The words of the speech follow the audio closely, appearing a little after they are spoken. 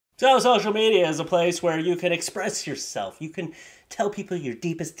So social media is a place where you can express yourself. You can tell people your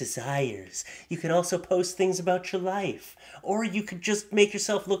deepest desires. You can also post things about your life. Or you could just make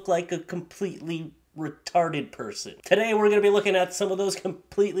yourself look like a completely retarded person. Today we're going to be looking at some of those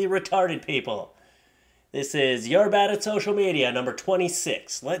completely retarded people. This is You're Bad at Social Media, number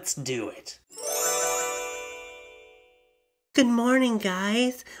 26. Let's do it. Good morning,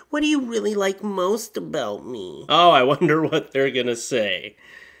 guys. What do you really like most about me? Oh, I wonder what they're gonna say.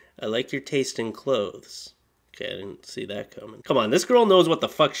 I like your taste in clothes. Okay, I didn't see that coming. Come on, this girl knows what the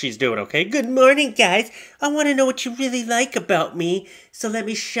fuck she's doing, okay? Good morning, guys. I want to know what you really like about me, so let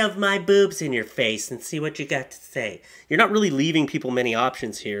me shove my boobs in your face and see what you got to say. You're not really leaving people many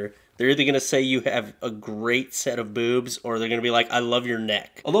options here. They're either going to say you have a great set of boobs, or they're going to be like, I love your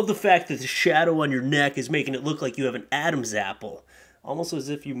neck. I love the fact that the shadow on your neck is making it look like you have an Adam's apple. Almost as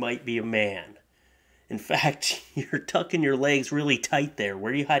if you might be a man. In fact, you're tucking your legs really tight there.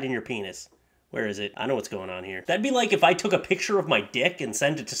 Where are you hiding your penis? Where is it? I know what's going on here. That'd be like if I took a picture of my dick and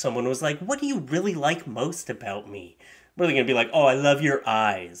sent it to someone who was like, what do you really like most about me? What are they going to be like? Oh, I love your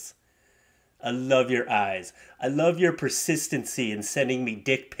eyes. I love your eyes. I love your persistency in sending me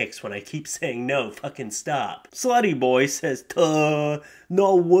dick pics when I keep saying no, fucking stop. Slutty boy says,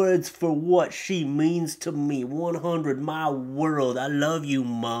 no words for what she means to me. 100 my world. I love you,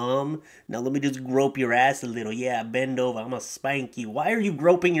 mom. Now let me just grope your ass a little. Yeah, bend over. I'm gonna spank you. Why are you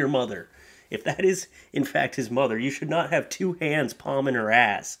groping your mother? If that is, in fact, his mother, you should not have two hands palming her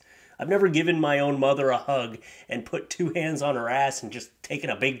ass. I've never given my own mother a hug and put two hands on her ass and just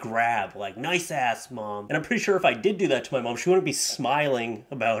taken a big grab, like, nice ass, mom. And I'm pretty sure if I did do that to my mom, she wouldn't be smiling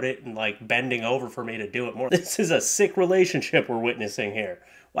about it and, like, bending over for me to do it more. This is a sick relationship we're witnessing here.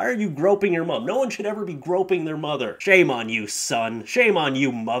 Why are you groping your mom? No one should ever be groping their mother. Shame on you, son. Shame on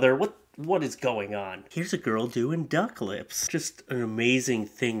you, mother. What is going on? Here's a girl doing duck lips. Just an amazing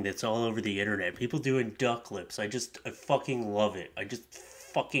thing that's all over the internet. People doing duck lips. I fucking love it. I just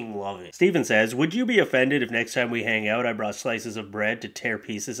fucking love it. Steven says, would you be offended if next time we hang out I brought slices of bread to tear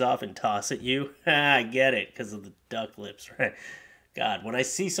pieces off and toss at you? I get it, because of the duck lips, right? God, when I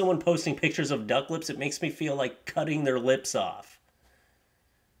see someone posting pictures of duck lips, it makes me feel like cutting their lips off.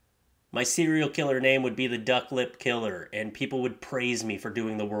 My serial killer name would be the Duck Lip Killer, and people would praise me for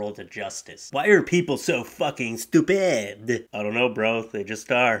doing the world a justice. Why are people so fucking stupid? I don't know, bro. They just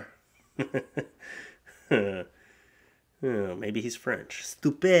are. Oh, maybe he's French.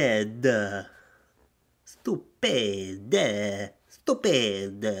 Stupid. Stupid.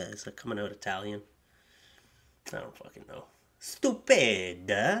 Stupid. Is that coming out Italian? I don't fucking know.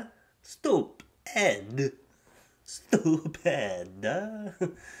 Stupid. Stupid. Stupid.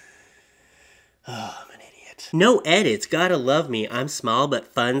 Oh, I'm an idiot. No edits. Gotta love me. I'm small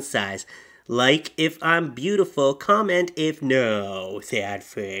but fun size. Like if I'm beautiful, comment if no, sad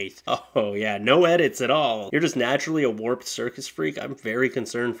face. Oh yeah, no edits at all. You're just naturally a warped circus freak. I'm very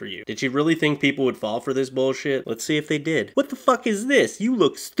concerned for you. Did she really think people would fall for this bullshit? Let's see if they did. What the fuck is this? You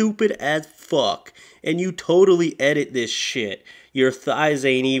look stupid as fuck. And you totally edit this shit. Your thighs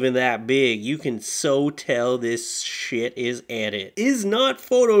ain't even that big. You can so tell this shit is edit. Is not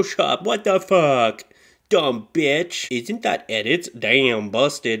Photoshop. What the fuck? Dumb bitch. Isn't that edits? Damn,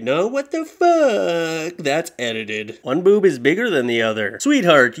 busted. No, what the fuck? That's edited. One boob is bigger than the other.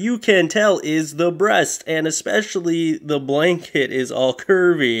 Sweetheart, you can tell is the breast, and especially the blanket is all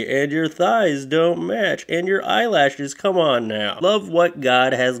curvy, and your thighs don't match, and your eyelashes, come on now. Love what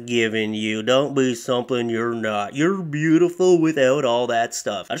God has given you. Don't be something you're not. You're beautiful without all that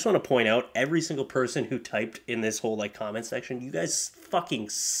stuff. I just want to point out, every single person who typed in this whole, like, comment section, you guys fucking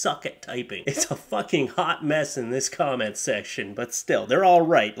suck at typing. It's a fucking hot mess in this comment section, but still, they're all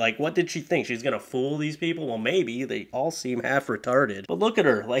right. Like, what did she think? She's gonna fool these people? Well, maybe. They all seem half retarded. But look at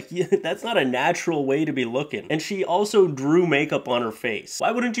her. Like, that's not a natural way to be looking. And she also drew makeup on her face.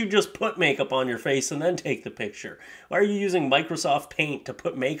 Why wouldn't you just put makeup on your face and then take the picture? Why are you using Microsoft Paint to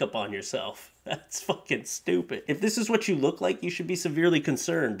put makeup on yourself? That's fucking stupid. If this is what you look like, you should be severely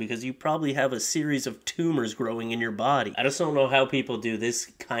concerned because you probably have a series of tumors growing in your body. I just don't know how people do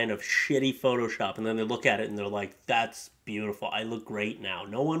this kind of shitty Photoshop and then they look at it and they're like, that's beautiful. I look great now.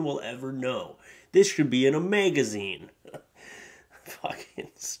 No one will ever know. This should be in a magazine.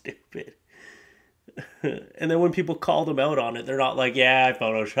 Fucking stupid. And then when people call them out on it, they're not like, yeah, I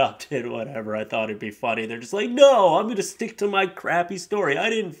photoshopped it, whatever, I thought it'd be funny. They're just like, no, I'm gonna stick to my crappy story. I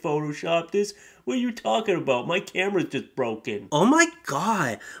didn't photoshop this. What are you talking about? My camera's just broken. Oh my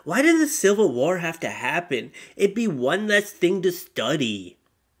god, why did the Civil War have to happen? It'd be one less thing to study.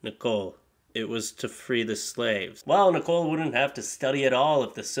 Nicole, it was to free the slaves. Well, Nicole wouldn't have to study at all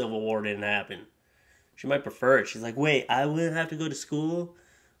if the Civil War didn't happen. She might prefer it. She's like, wait, I wouldn't have to go to school?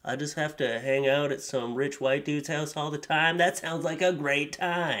 I just have to hang out at some rich white dude's house all the time? That sounds like a great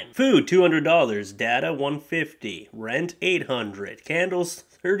time. Food, $200. Data, $150. Rent, $800. Candles,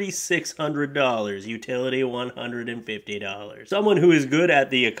 $3,600. Utility, $150. Someone who is good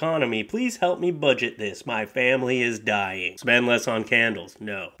at the economy, please help me budget this. My family is dying. Spend less on candles.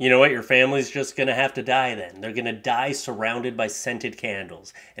 No. You know what? Your family's just gonna have to die then. They're gonna die surrounded by scented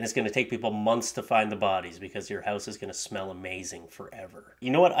candles. And it's gonna take people months to find the bodies because your house is gonna smell amazing forever. You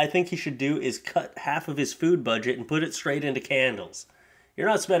know what I think he should do is cut half of his food budget and put it straight into candles. You're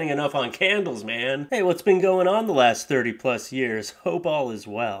not spending enough on candles, man. Hey, what's been going on the last 30 plus years? Hope all is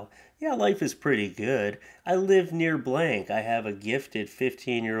well. Yeah, life is pretty good. I live near blank. I have a gifted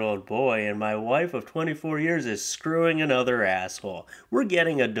 15-year-old boy, and my wife of 24 years is screwing another asshole. We're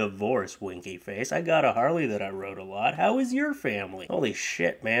getting a divorce, winky face. I got a Harley that I rode a lot. How is your family? Holy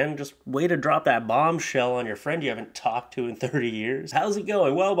shit, man. Just way to drop that bombshell on your friend you haven't talked to in 30 years. How's it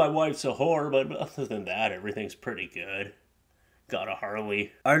going? Well, my wife's a whore, but other than that, everything's pretty good. Got a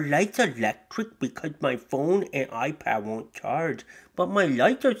Harley. Our lights are electric because my phone and iPad won't charge, but my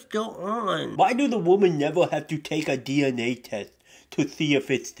lights are still on. Why do the woman never have to take a DNA test to see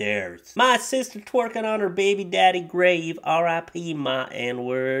if it's theirs? My sister twerking on her baby daddy grave. R.I.P. my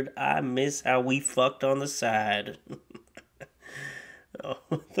N-word. I miss how we fucked on the side. Oh,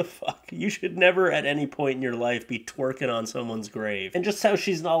 what the fuck? You should never at any point in your life be twerking on someone's grave. And just how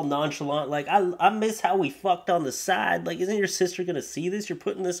she's all nonchalant, like, I miss how we fucked on the side. Like, isn't your sister gonna see this? You're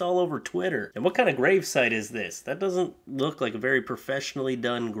putting this all over Twitter. And what kind of gravesite is this? That doesn't look like a very professionally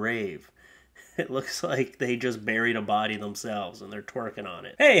done grave. It looks like they just buried a body themselves and they're twerking on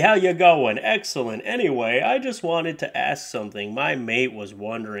it. Hey, how you going? Excellent. Anyway, I just wanted to ask something. My mate was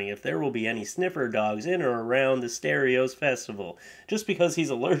wondering if there will be any sniffer dogs in or around the Stereos Festival. Just because he's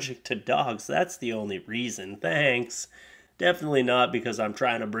allergic to dogs, that's the only reason. Thanks. Definitely not because I'm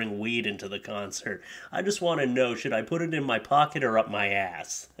trying to bring weed into the concert. I just want to know, should I put it in my pocket or up my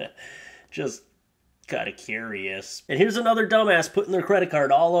ass? Just kinda curious. And here's another dumbass putting their credit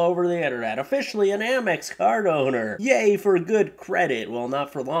card all over the internet. Officially an Amex card owner. Yay for good credit. Well,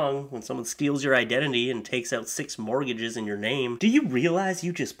 not for long. When someone steals your identity and takes out 6 mortgages in your name. Do you realize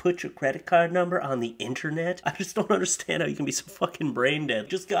you just put your credit card number on the internet? I just don't understand how you can be so fucking brain dead.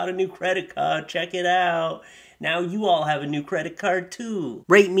 Just got a new credit card. Check it out. Now you all have a new credit card too.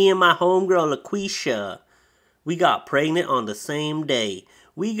 Rate me and my homegirl LaQuisha. We got pregnant on the same day.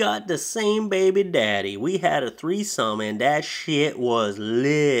 We got the same baby daddy. We had a threesome and that shit was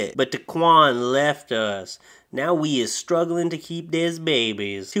lit. But Daquan left us. Now we is struggling to keep these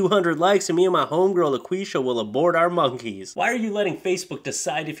babies. 200 likes and me and my homegirl LaQuisha will abort our monkeys. Why are you letting Facebook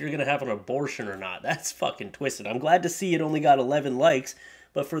decide if you're gonna have an abortion or not? That's fucking twisted. I'm glad to see it only got 11 likes.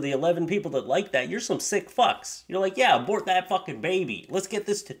 But for the 11 people that like that, you're some sick fucks. You're like, yeah, abort that fucking baby. Let's get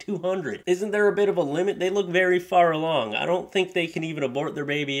this to 200. Isn't there a bit of a limit? They look very far along. I don't think they can even abort their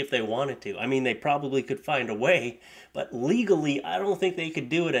baby if they wanted to. I mean, they probably could find a way. But legally, I don't think they could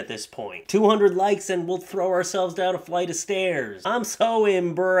do it at this point. 200 likes and we'll throw ourselves down a flight of stairs. I'm so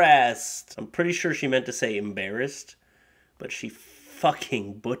impressed. I'm pretty sure she meant to say embarrassed. But she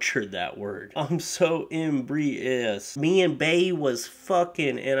fucking butchered that word. I'm so embarrassed. Me and Bae was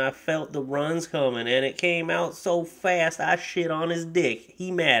fucking and I felt the runs coming and it came out so fast I shit on his dick. He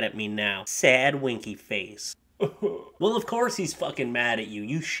mad at me now. Sad winky face. Well, of course he's fucking mad at you.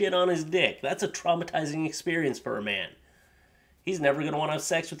 You shit on his dick. That's a traumatizing experience for a man. He's never gonna want to have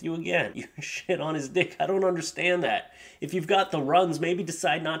sex with you again. You shit on his dick. I don't understand that. If you've got the runs, maybe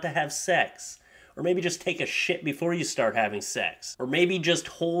decide not to have sex. Or maybe just take a shit before you start having sex. Or maybe just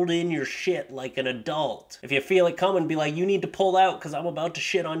hold in your shit like an adult. If you feel it coming, be like, you need to pull out because I'm about to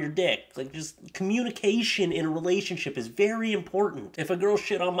shit on your dick. Like, just communication in a relationship is very important. If a girl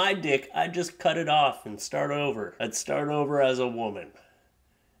shit on my dick, I'd just cut it off and start over. I'd start over as a woman.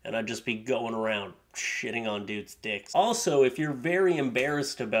 And I'd just be going around shitting on dudes' dicks. Also, if you're very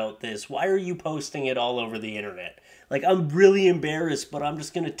embarrassed about this, why are you posting it all over the internet? Like, I'm really embarrassed, but I'm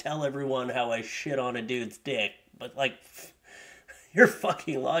just gonna tell everyone how I shit on a dude's dick. But, like, you're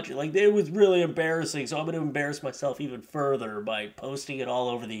fucking logic. Like, it was really embarrassing, so I'm gonna embarrass myself even further by posting it all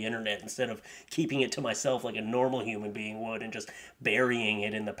over the internet instead of keeping it to myself like a normal human being would and just burying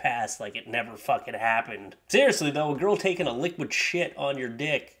it in the past like it never fucking happened. Seriously, though, a girl taking a liquid shit on your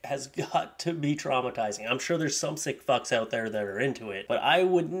dick has got to be traumatizing. I'm sure there's some sick fucks out there that are into it, but I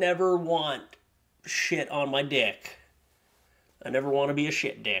would never want shit on my dick. I never want to be a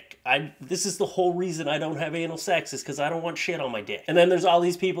shit dick. This is the whole reason I don't have anal sex, is because I don't want shit on my dick. And then there's all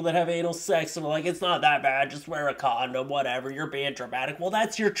these people that have anal sex and are like, it's not that bad, just wear a condom, whatever, you're being dramatic. Well,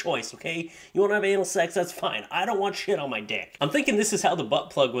 that's your choice, okay? You want to have anal sex, that's fine. I don't want shit on my dick. I'm thinking this is how the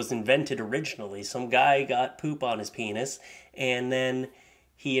butt plug was invented originally. Some guy got poop on his penis, and then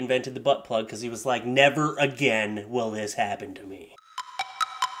he invented the butt plug because he was like, never again will this happen to me.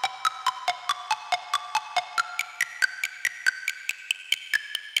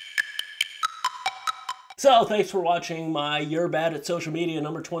 So, thanks for watching my You're Bad at Social Media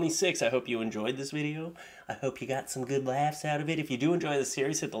number 26. I hope you enjoyed this video. I hope you got some good laughs out of it. If you do enjoy this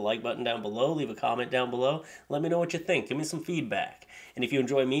series, hit the like button down below. Leave a comment down below. Let me know what you think. Give me some feedback. And if you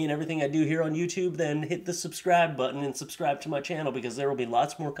enjoy me and everything I do here on YouTube, then hit the subscribe button and subscribe to my channel because there will be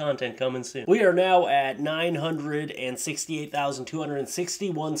lots more content coming soon. We are now at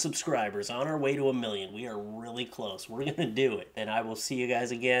 968,261 subscribers, on our way to 1 million. We are really close. We're going to do it. And I will see you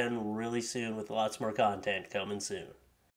guys again really soon with lots more content coming soon.